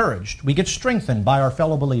get encouraged. We get strengthened by our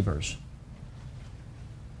fellow believers.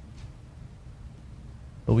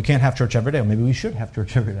 But we can't have church every day. Or maybe we should have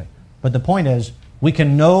church every day. But the point is, we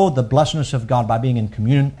can know the blessedness of God by being in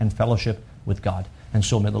communion and fellowship with God. And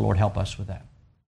so may the Lord help us with that.